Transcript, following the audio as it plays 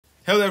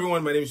Hello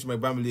everyone, my name is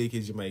Mike-Bamiloye,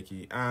 aka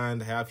Jaymikee,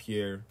 and I have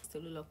here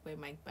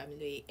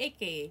Mike-Bamiloye,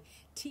 aka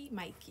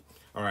Teemikee.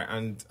 Alright,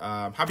 and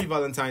happy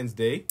Valentine's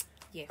Day.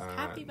 Yes,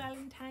 happy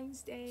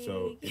Valentine's Day.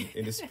 So,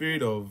 in the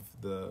spirit of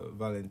the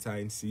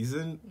Valentine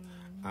season,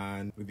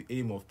 and with the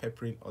aim of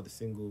peppering all the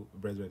single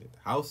brethren in the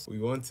house, we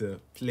want to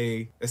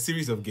play a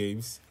series of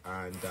games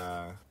and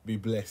be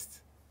blessed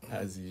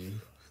as you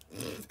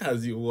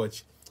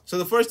watch. So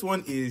the first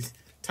one is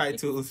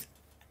titled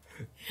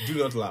 "Do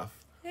Not Laugh."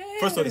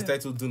 First one is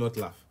titled "Do Not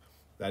Laugh."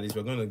 That is,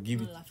 we're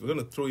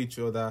gonna throw each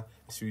other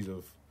a series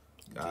of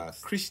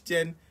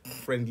Christian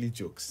friendly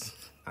jokes,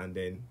 and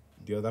then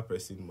the other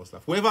person must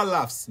laugh. Whoever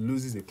laughs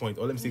loses a point.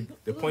 Or let me say,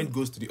 the point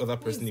goes to the other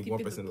person if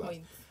one person laughs.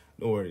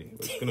 Don't worry,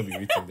 it's gonna be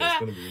written there. It's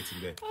gonna be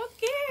written there.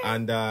 Okay.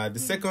 And the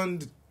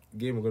second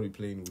game we're gonna be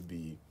playing would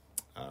be,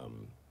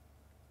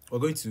 we're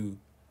going to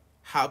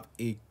have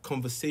a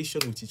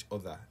conversation with each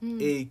other,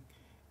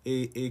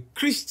 a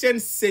Christian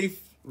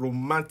safe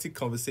romantic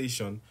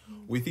conversation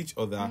with each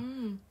other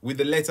with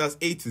the letters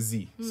A to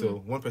Z.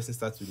 So one person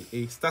starts with the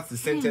A, starts the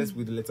sentence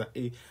with the letter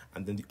A,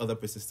 and then the other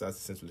person starts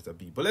the sentence with the letter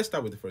B. But let's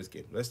start with the first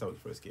game.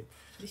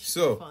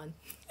 So, fun.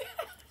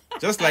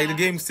 just like the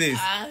game says,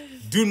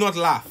 do not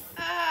laugh.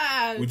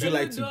 Would you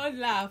like to? Don't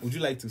laugh. Would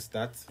you like to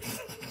start?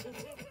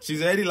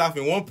 She's already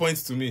laughing. 1 point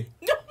to me.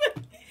 No,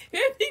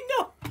 baby,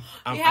 no.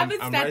 We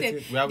haven't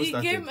started.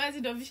 The game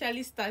hasn't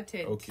officially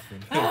started. Okay.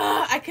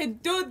 I can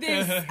do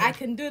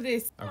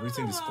this. I've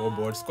written the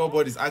scoreboard.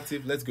 Scoreboard is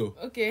active. Let's go.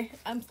 Okay,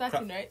 I'm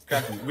starting, right?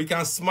 We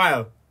can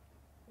smile,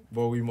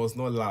 but we must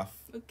not laugh.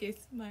 Okay,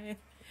 smile.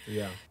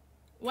 Yeah.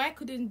 Why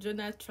couldn't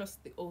Jonah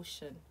trust the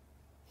ocean?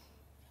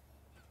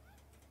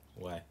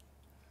 Why?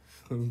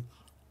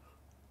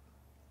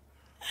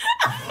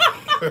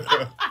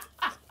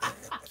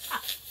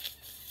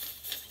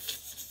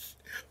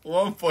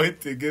 1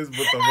 point against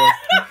both of us.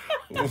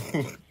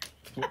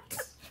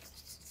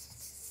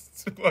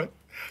 What?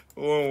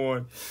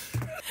 1-1.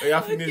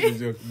 I finished the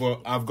joke,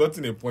 but I've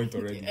gotten a point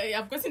already.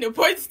 I've gotten a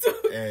point too.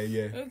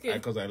 Yeah. Okay.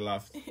 Because I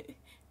laughed.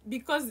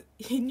 Because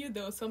he knew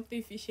there was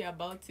something fishy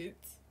about it.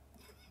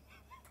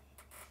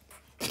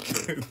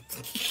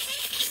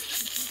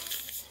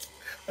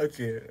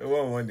 Okay,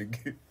 1-1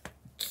 again.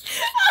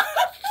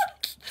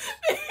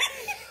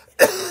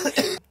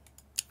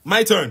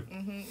 My turn.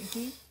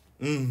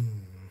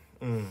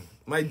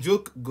 My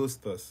joke goes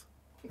thus.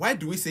 Why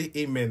do we say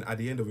amen at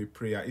the end of a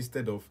prayer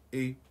instead of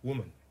a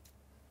woman?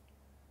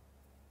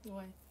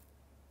 Why?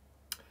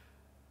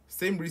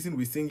 Same reason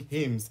we sing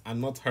hymns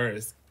and not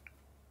hers.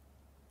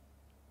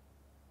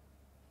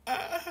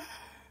 That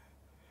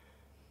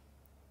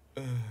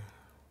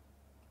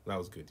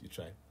was good. You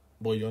tried.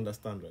 But you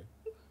understand, right?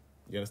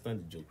 You understand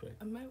the joke, right?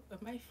 Am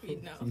I free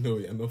now? No,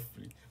 you're not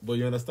free. But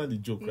you understand the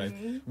joke, right?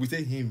 We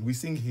say hymn. We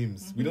sing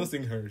hymns. We don't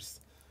sing hers.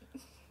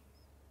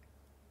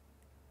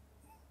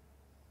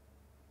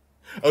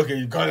 Okay,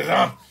 you got it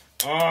now.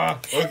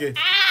 Okay.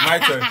 My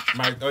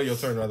turn. Your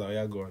turn rather.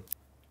 Yeah, go on.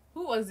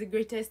 Who was the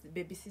greatest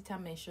babysitter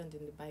mentioned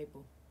in the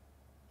Bible?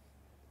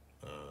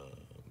 I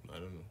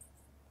don't know.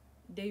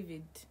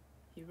 David.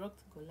 He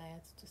rocked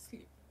Goliath to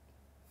sleep.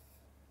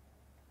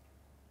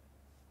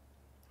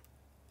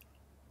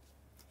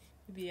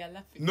 Maybe you're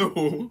laughing. No.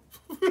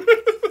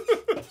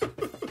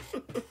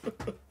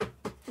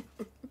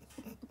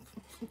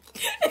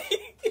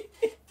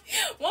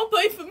 1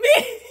 point for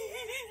me.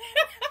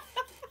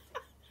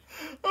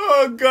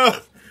 Oh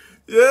God.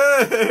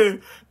 Yeah.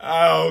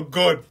 Oh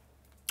God.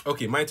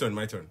 Okay, my turn.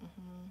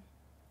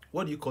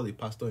 What do you call a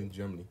pastor in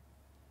Germany?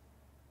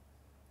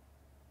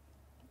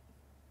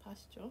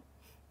 Pastor?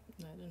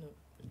 No, I don't know.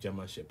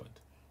 German Shepherd.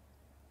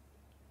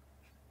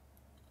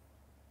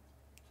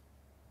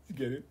 You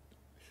get it?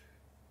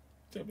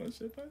 German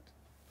Shepherd.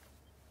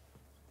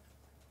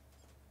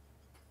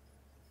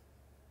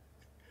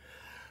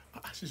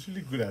 She's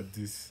really good at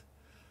this.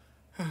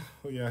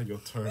 Oh yeah, your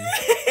turn.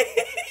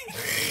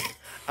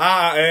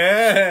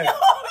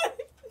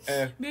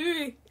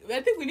 Baby,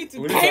 I think we need to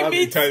we time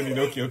need it. Timing.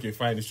 Okay,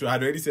 fine. It's true.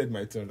 I'd already said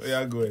my turn. Oh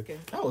yeah, go ahead. Okay.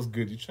 That was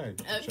good. You tried.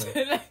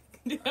 Like,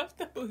 the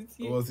after was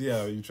you.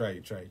 You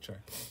try.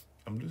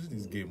 I'm losing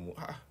this game.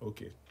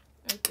 Okay.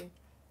 Okay.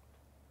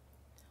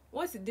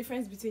 What's the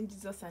difference between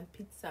Jesus and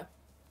pizza?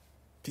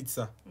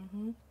 Pizza.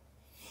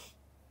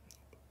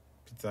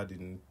 Pizza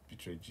didn't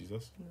betray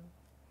Jesus. No.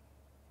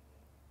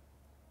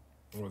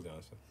 What was the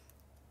answer?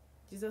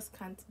 Jesus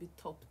can't be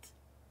topped.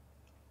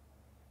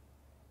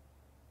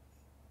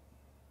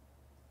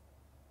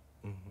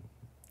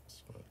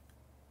 That's fine.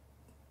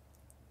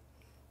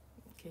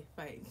 Okay,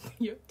 fine.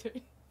 Your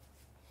turn.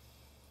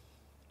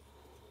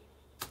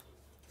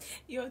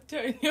 Your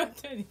turn. Yeah.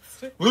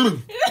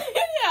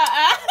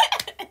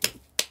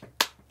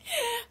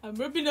 I'm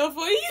rubbing off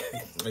for you.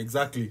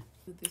 Exactly.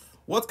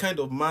 What kind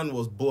of man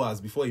was Boaz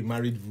before he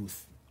married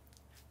Ruth?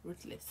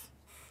 Ruthless.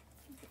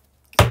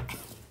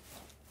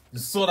 You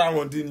saw that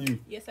one, didn't you?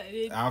 Yes, I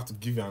did. I have to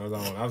give you another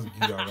one.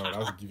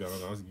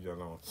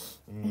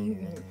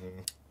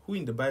 Who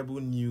in the Bible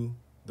knew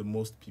the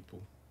most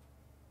people?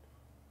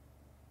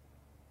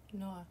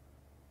 Noah.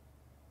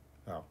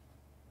 How?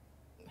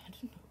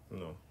 don't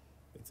know. No,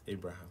 it's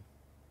Abraham.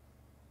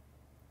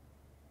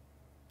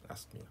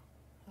 Ask me.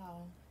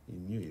 How? He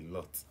knew a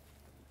lot.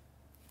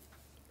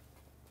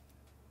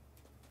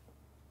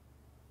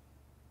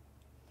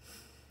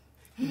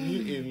 He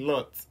knew a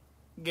lot.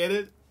 Get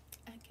it?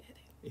 I get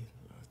it. A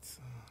lot.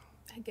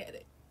 I get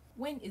it.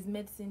 When is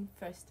medicine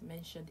first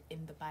mentioned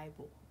in the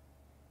Bible?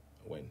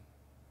 When?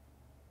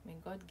 When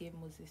God gave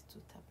Moses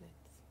 2 tablets.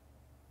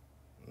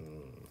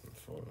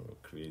 For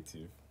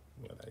creative,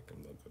 but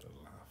I'm not gonna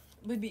laugh.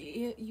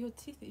 Baby, your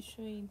teeth is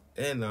showing.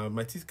 And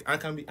my teeth, I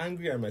can be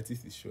angry and my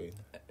teeth is showing.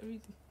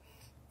 Really?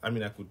 I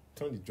mean, I could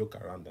turn the joke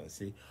around and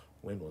say,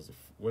 when was the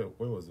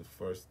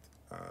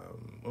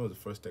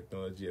first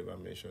technology ever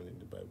mentioned in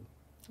the Bible?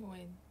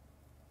 When?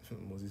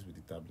 Moses with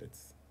the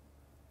tablets.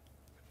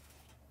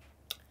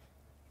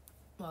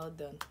 Well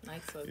done.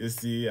 Nice one. You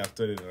see, I've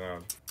turned it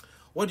around.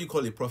 What do you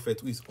call a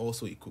prophet who is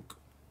also a cook?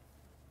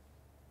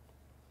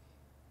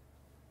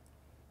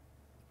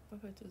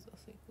 Prophet is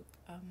also a cook.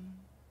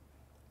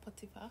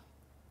 Potiphar.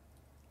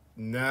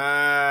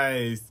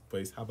 Nice,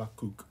 but it's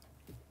Habakkuk.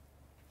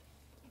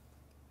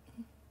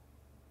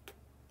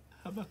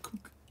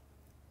 Habakkuk.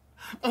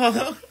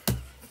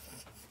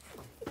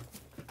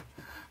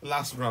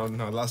 Last round.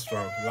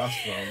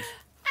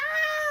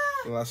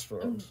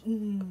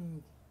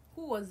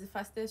 Who was the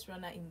fastest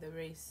runner in the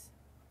race?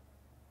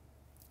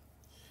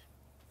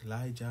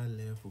 Elijah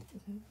level.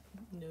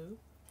 No.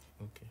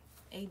 Okay.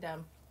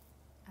 Adam.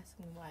 Ask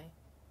me why.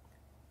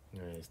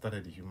 I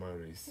started the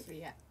human race.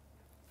 Yeah.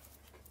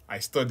 I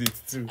studied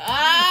too.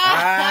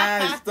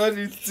 I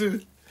studied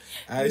too.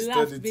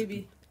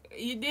 Baby.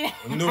 You did.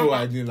 No,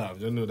 I didn't laugh.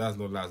 No, that's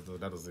not last though.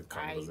 That doesn't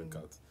count.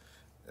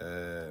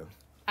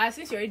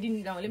 Since you already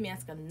knew that one, let me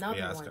ask another one.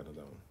 Yeah, ask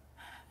another one.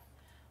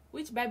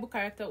 Which Bible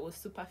character was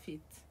super fit?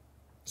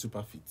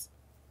 Super fit.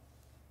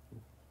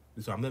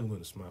 So I'm never going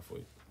to smile for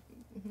it.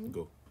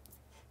 Go.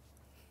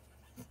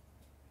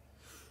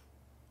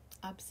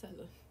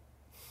 Absalom.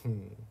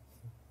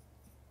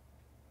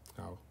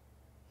 How?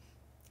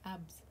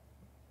 Abs.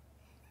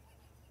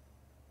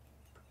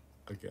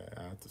 Okay,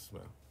 I had to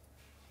smile.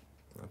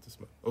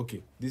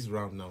 Okay, this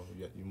round now,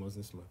 you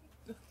mustn't smile.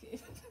 Okay.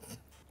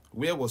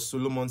 Where was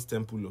Solomon's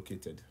temple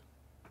located?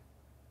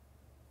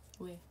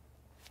 Where?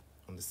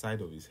 On the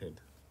side of his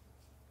head.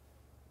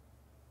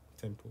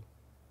 Temple.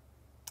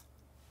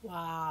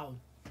 Wow.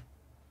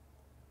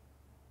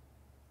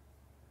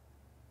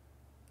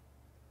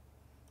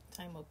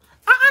 Time up.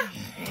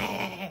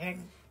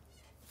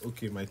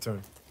 Okay, my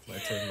turn. My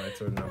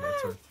turn.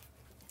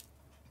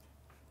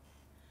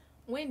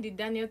 What did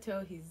Daniel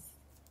tell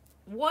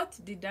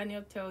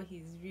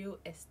his real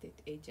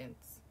estate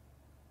agents?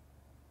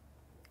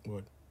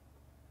 What?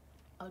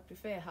 I would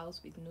prefer a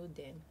house with no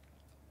den.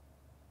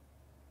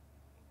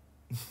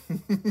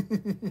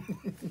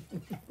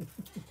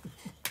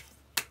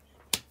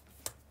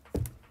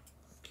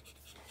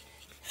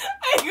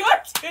 I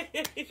got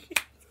it.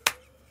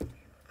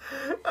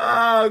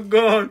 Oh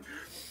God.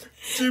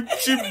 Cheap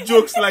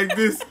jokes like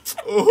this.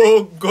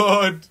 Oh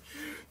God.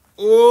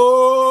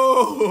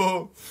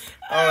 Oh.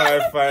 All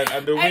right, fine.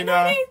 And the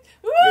winner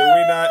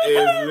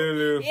is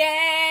Lulu.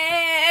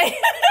 Yay!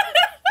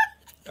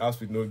 House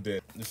with no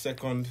debt. The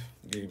second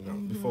game now.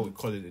 Before we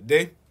call it a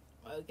day.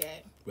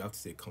 Okay. We have to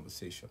say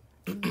conversation.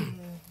 A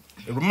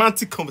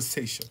romantic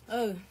conversation.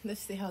 Oh,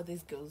 let's see how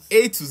this goes.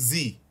 A to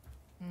Z.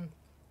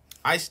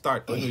 I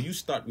start. Oh no, you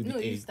start with the A. No,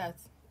 you start.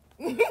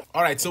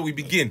 All right, so we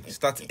begin.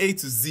 Start A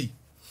to Z.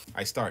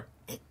 I start.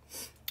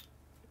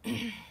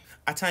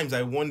 At times,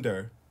 I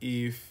wonder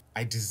if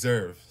I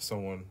deserve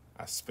someone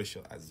as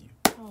special as you.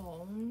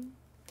 Oh,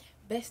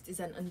 best is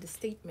an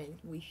understatement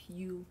with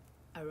you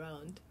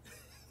around.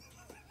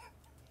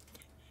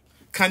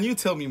 Can you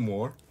tell me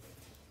more?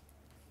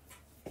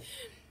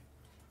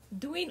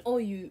 Doing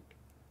all you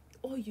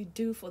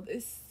do for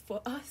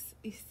us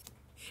is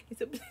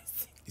a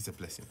blessing. It's a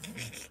blessing.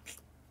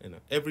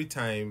 Every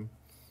time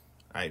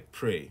I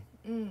pray,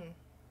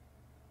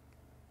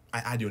 I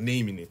add your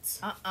name in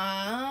it.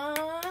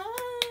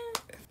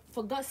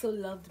 For God so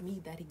loved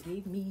me that he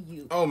gave me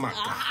you. Oh my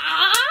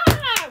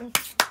God.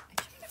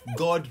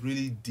 God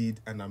really did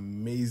an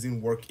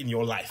amazing work in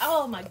your life.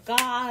 Oh my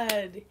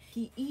God.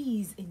 He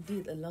is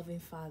indeed a loving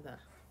father.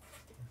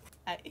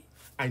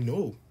 I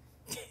know.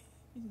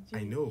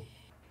 I know.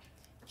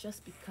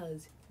 Just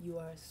because you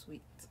are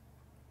sweet.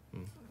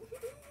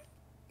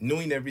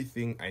 Knowing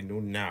everything I know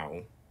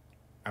now,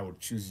 I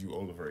would choose you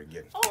all over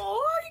again.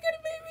 Oh, you're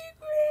gonna make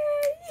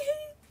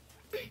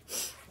me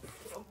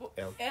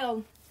cry.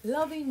 L.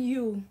 Loving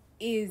you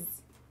is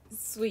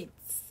sweet.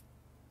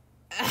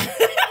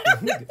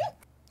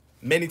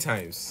 Many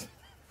times,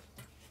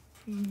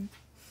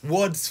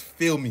 words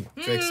fail me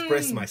to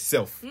express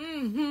myself,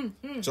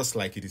 just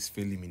like it is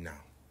failing me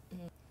now.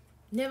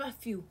 Never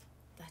feel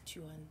that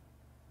you are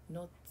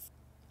not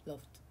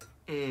loved.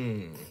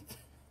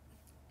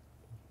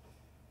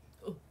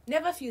 Oh,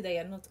 never feel that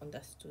you're not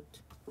understood.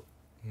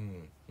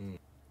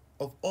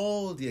 Of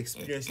all the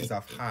experiences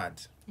I've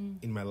had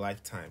in my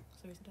lifetime,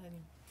 Sorry,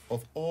 darling.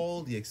 of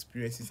all the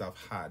experiences I've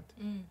had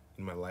in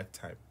my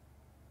lifetime,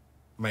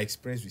 my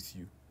experience with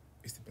you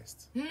is the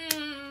best.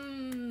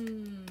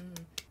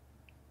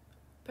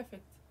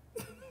 Perfect.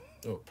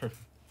 Oh,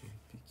 perfect.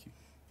 PQ.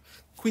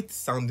 Quit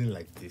sounding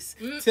like this.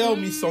 Tell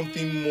me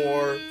something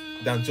more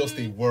than just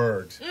a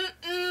word.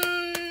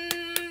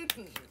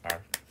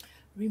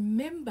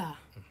 Remember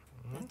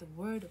what the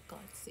word of God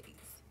says.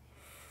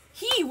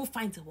 He who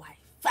finds a wife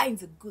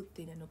finds a good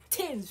thing and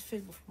obtains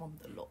favor from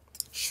the Lord.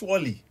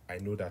 Surely, I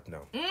know that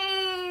now.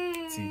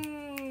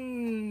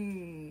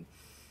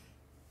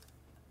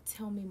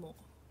 Tell me more.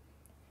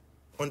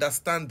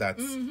 Understand that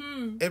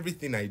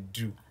everything I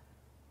do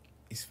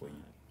is for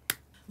you.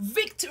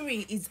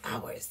 Victory is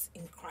ours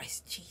in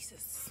Christ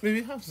Jesus.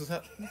 Maybe how does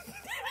that?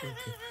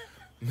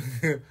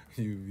 Okay.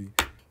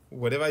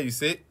 Whatever you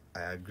say,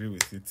 I agree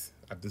with it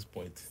at this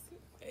point.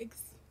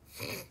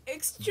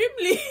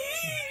 Extremely.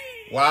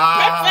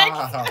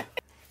 Wow.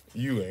 Perfect.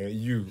 You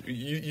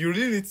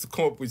really need to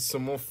come up with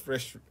some more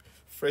fresh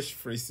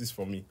phrases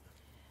for me.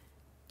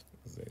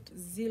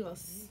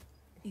 Zealous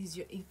is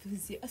your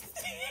enthusiasm.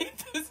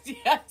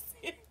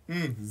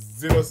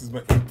 Zealous is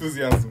my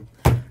enthusiasm.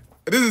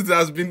 This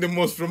has been the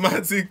most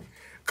romantic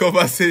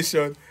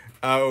conversation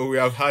we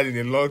have had in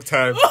a long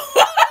time.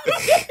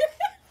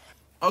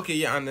 Okay,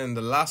 yeah, and then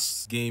the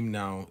last game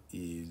now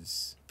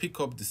is pick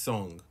up the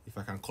song, if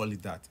I can call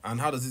it that. And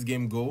how does this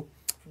game go?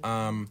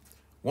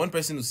 One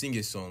person will sing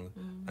a song,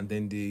 and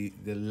then the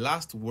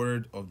last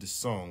word of the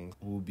song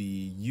will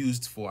be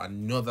used for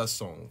another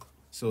song.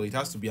 So it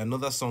has to be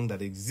another song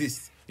that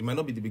exists. It might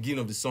not be the beginning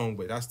of the song,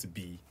 but it has to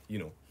be,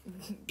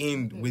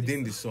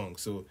 within the song.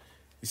 So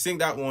you sing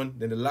that one,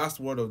 then the last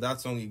word of that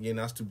song again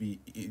has to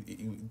be,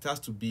 it has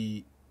to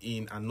be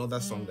in another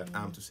song that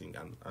I'm to sing.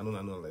 And I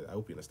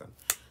hope you understand.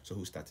 So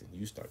who's starting?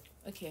 You start.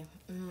 Okay.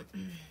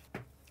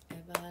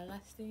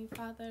 Everlasting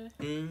Father,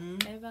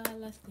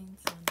 everlasting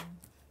Son,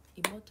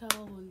 immortal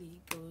Holy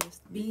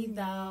Ghost, be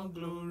thou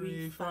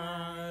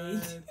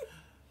glorified.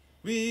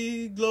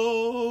 We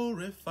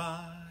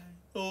glorify,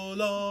 oh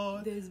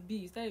Lord. There's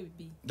B. Start with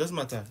B. Doesn't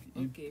matter.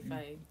 Okay,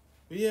 fine.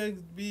 We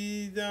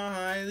be thou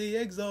highly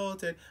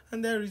exalted,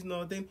 and there is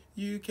nothing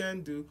you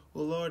can do.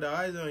 Oh Lord, our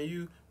eyes on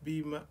you.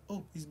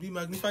 Is be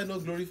magnified,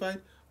 not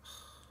glorified?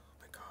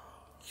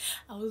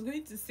 I was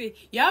going to say,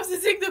 you have to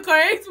sing the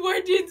correct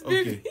wordings,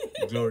 baby.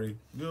 Okay,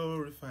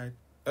 glorified.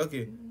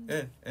 Okay,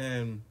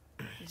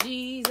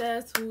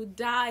 Jesus who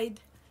died,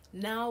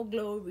 now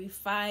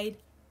glorified,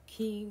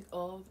 King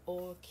of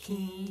all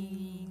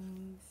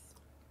kings.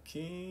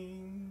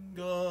 King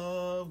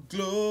of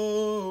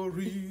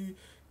glory,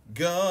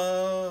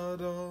 God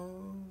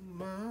Almighty.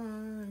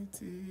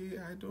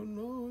 I don't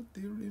know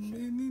the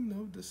remaining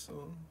of the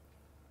song.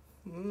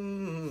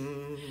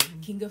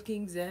 King of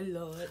kings and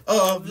Lord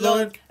of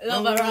Lord,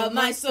 lover of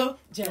my soul,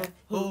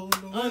 Jehovah,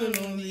 and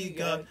only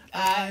God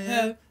I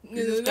have.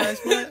 Jesus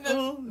Christ, my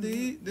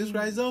only. This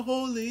Christ, the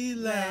holy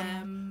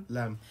Lamb.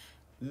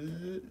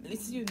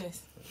 It's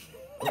Eunice.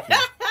 Okay.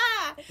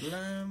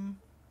 Lamb.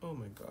 Oh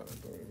my God, I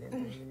don't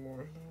remember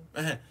anymore.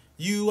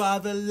 You are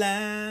the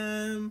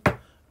Lamb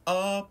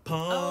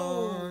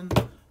upon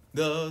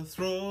the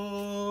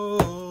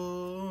throne.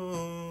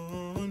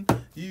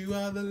 You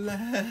are the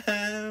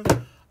Lamb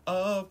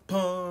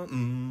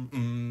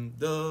upon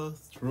the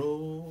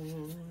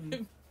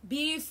throne.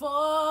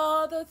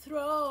 Before the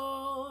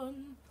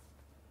throne,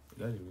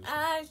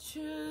 I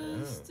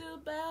choose to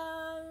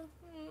bow.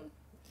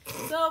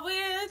 So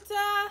with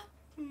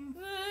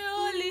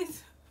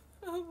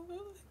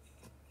holy.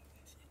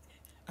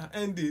 I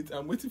end it.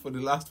 I'm waiting for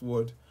the last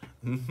word.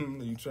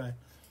 You try.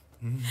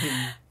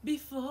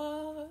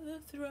 Before the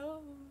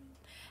throne,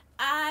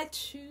 I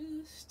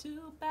choose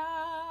to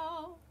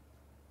bow.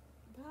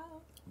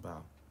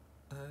 Bow.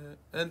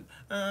 And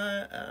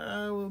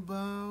I will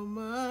bow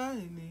my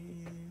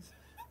knees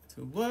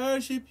to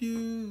worship you,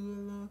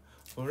 Lord.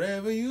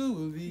 Forever you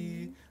will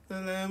be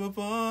the Lamb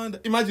upon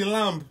the... Imagine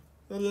lamb.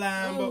 The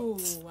Lamb. Oh,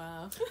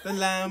 wow. The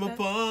Lamb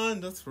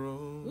upon the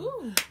throne.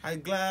 Ooh. I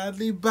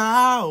gladly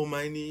bow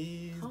my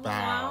knees. Oh, bow.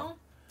 wow.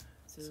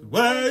 To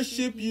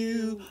worship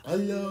you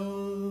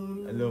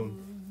alone.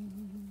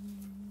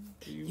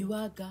 You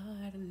are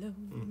God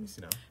alone.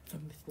 Sit down.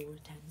 From before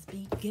times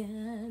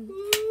began.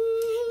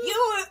 You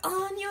are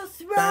on your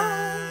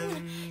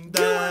throne.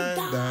 You are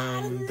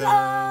God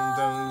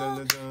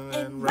alone.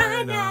 And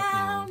right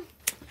now,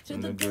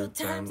 through the good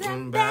times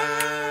and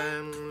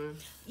bad,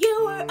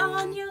 you are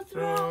on your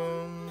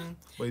throne.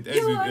 Wait, it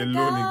ends with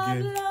alone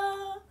again.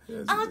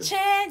 Yes,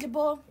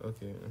 unchangeable.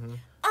 Okay.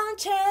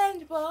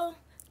 Unchangeable.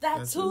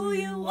 That's who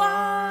you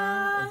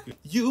are. Okay.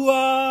 You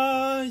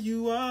are.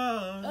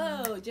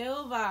 Oh,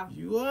 Jehovah.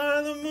 You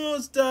are the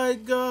most high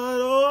God.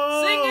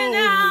 Oh, sing it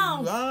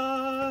now.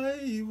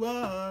 You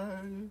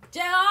are.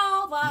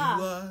 Jehovah.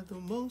 You are the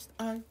most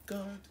high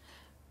God.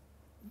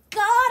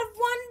 God of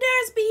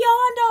wonders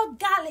beyond all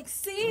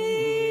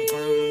galaxies.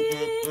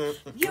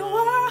 You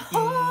are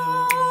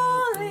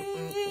holy.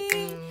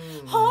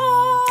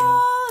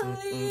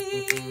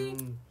 Holy.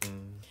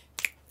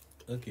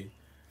 Okay.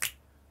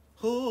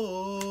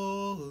 Holy.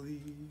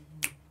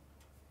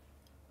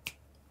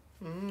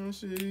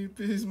 Worship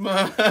His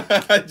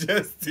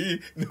Majesty.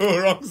 No,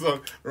 wrong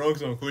song.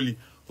 Holy.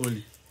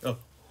 Oh,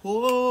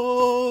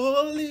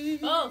 holy.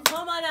 Oh,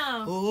 come on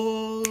now.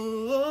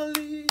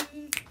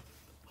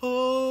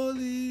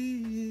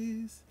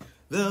 Holy is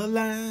the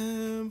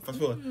Lamb. Fast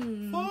forward. For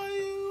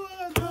you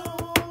are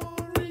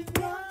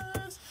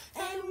glorious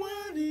and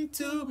worthy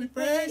to be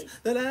praised.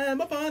 The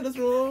Lamb upon the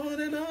throne,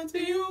 and unto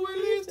you we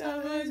lift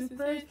our hands in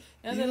praise.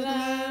 And the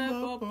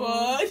Lamb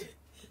upon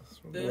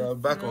We are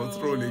back on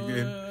throne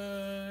again.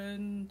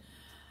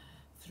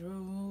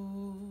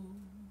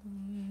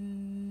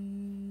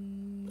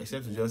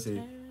 Except to just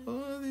say,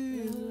 holy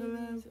is the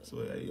Lamb.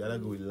 So you either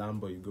go with Lamb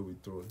or you go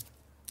with throne.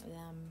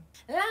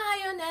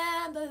 Lion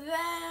and the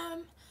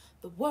Lamb,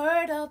 the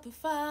word of the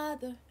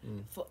Father,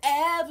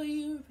 forever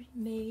you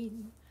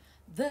remain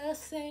the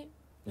same.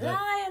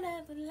 Lion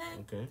and the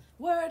Lamb,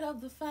 word of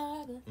the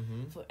Father,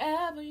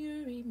 forever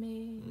you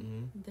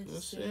remain the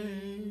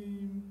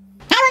same.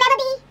 I will never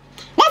be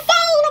the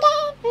same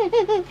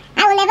again. I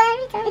will never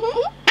return.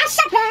 I'll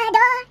shut the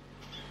door.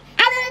 I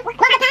will walk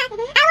the path. I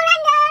will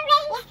run the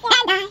race,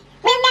 and I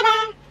will never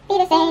be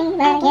the same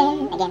again.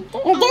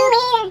 You'll do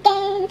it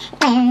again.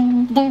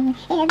 You'll do it again.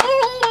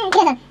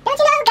 Don't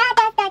you know God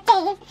does the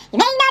change? You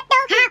may not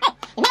know how,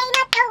 you may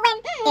not know when.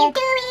 He'll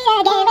do it again.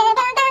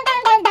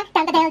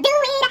 He'll do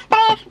it,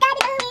 but God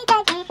will do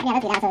it again. You may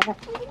not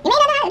know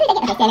how to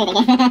do it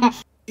again.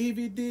 If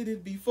He did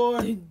it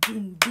before,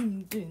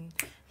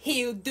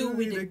 He'll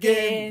do it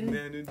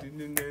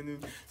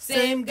again.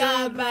 Same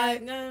God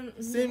back then.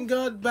 Same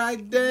God back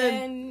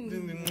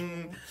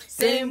then.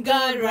 Same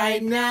God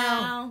right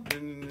now.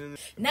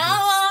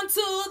 Now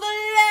unto the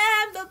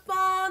Lamb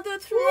upon the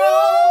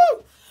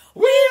throne,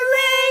 we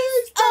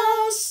raise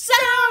a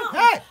sound.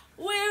 Hey!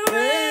 We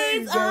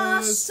raise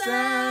a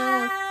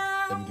sound.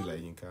 Let me do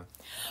like Yinka.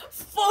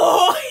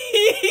 For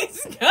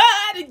He's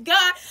God and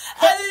God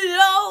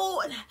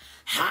alone.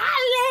 Hallelujah.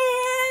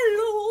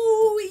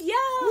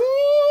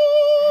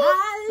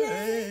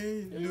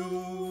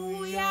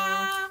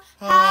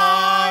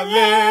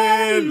 Hallelujah.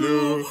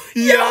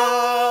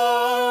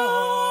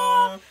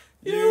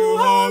 You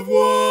have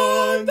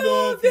won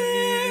the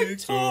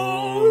victory.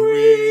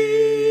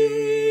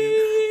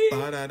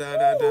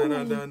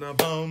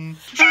 Ba-da-da-da-da-da-da-bum.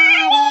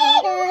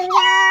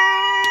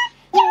 Hallelujah,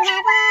 you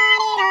have won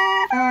it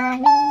all for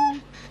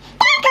me.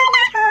 That could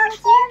not hold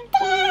you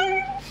down.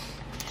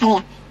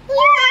 Hallelujah. You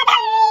are the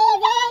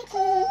risen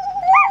King,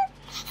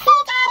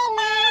 seated in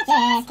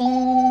majesty.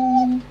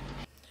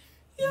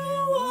 You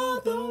are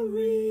the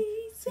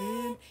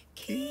reason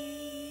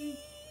key.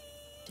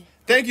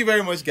 Thank you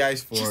very much,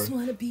 guys, for Just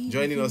wanna be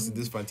joining with us you. in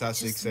this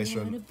fantastic Just wanna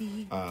session.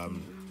 be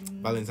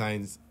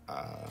Valentine's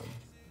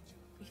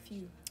with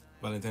you.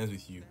 Valentine's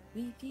with you.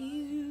 With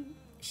you.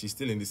 She's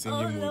still in the singing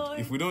Oh, mood.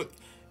 Lord.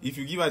 If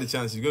you give her the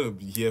chance, she's gonna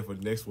be here for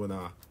the next 1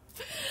 hour.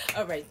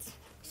 All right.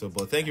 So,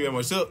 but thank you very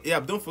much. So, yeah,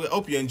 don't forget.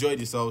 Hope you enjoyed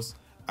yourselves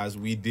as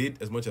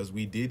much as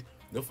we did.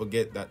 Don't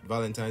forget that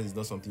Valentine's is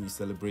not something you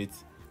celebrate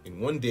in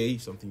one day.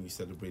 Something you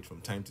celebrate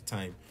from time to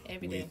time.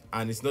 Every day.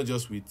 And it's not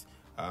just with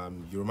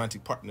your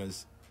romantic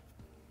partners,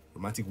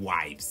 romantic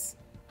wives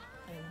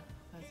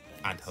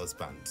and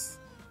husbands.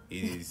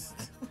 It is.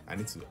 I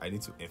need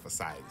to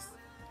emphasize.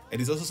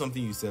 It is also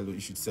something you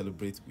should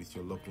celebrate with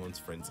your loved ones,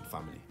 friends, and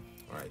family.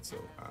 All right. So,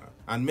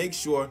 and make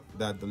sure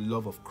that the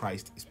love of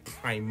Christ is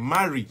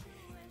primary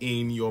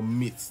in your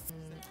midst.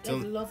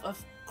 Let the love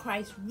of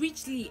Christ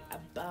richly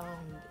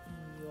abound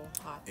in your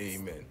heart.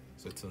 Amen.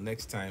 So till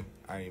next time,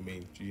 I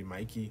remain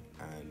Jaymikee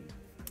and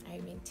I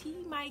remain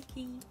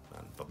Teemikee.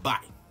 bye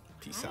bye.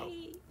 Peace out.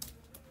 Bye.